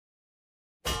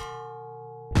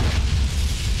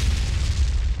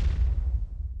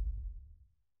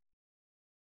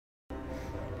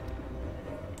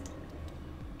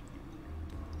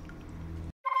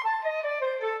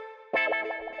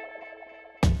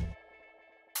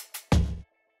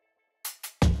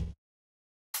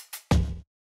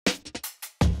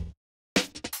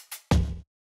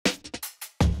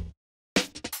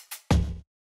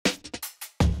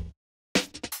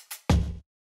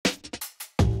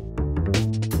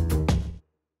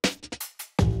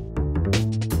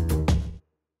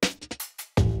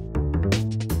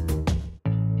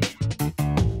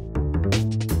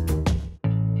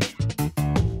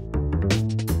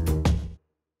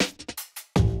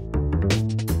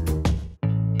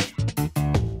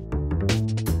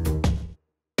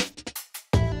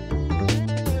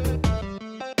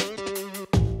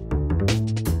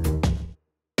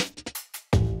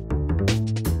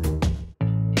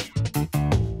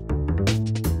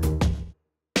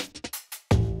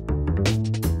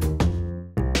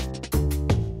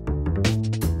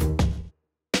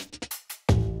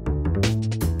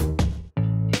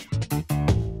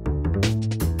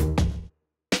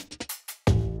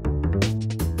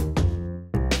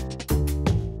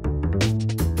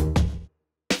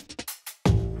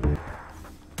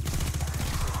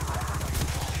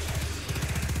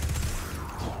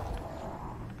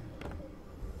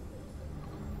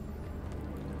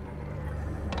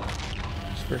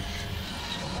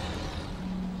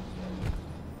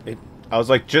I was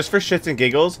like, just for shits and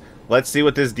giggles, let's see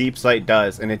what this deep sight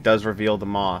does, and it does reveal the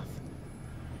moth.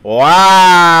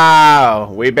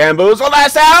 Wow! We bamboozled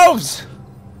ourselves!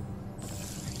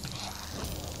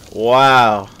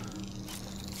 Wow.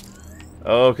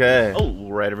 Okay.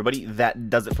 Alright, everybody, that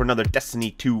does it for another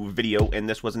Destiny 2 video, and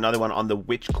this was another one on the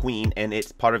Witch Queen, and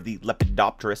it's part of the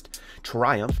Lepidopterist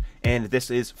Triumph, and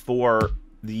this is for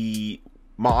the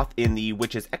moth in the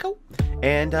Witch's Echo,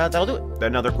 and that'll do it.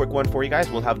 Another quick one for you guys.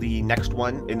 We'll have the next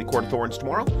one in the Court of Thorns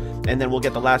tomorrow, and then we'll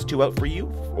get the last two out for you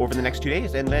over the next 2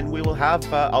 days, and then we will have,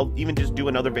 I'll even just do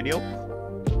another video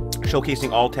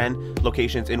showcasing all 10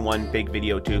 locations in one big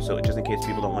video too, so just in case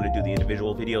people don't want to do the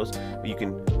individual videos, you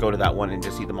can go to that one and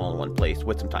just see them all in one place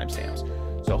with some timestamps.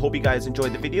 So I hope you guys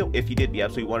enjoyed the video. If you did, it'd be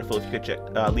absolutely wonderful if you could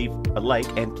leave a like,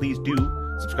 and please do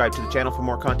subscribe to the channel for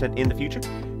more content in the future.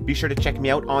 Be sure to check me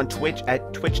out on Twitch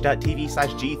at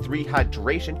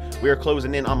twitch.tv/G3hydration. We are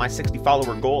closing in on my 60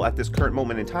 follower goal at this current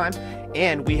moment in time,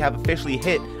 and we have officially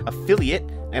hit affiliate,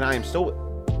 and I am just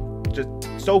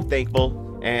so thankful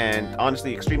and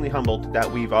honestly extremely humbled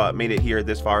that we've made it here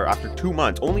this far after 2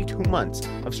 months, only 2 months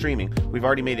of streaming. We've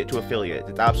already made it to affiliate.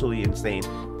 It's absolutely insane,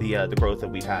 the growth that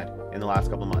we've had in the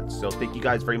last couple months. So thank you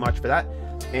guys very much for that,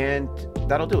 and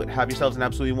that'll do it. Have yourselves an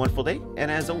absolutely wonderful day, and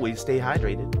as always, stay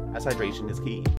hydrated, as hydration is key.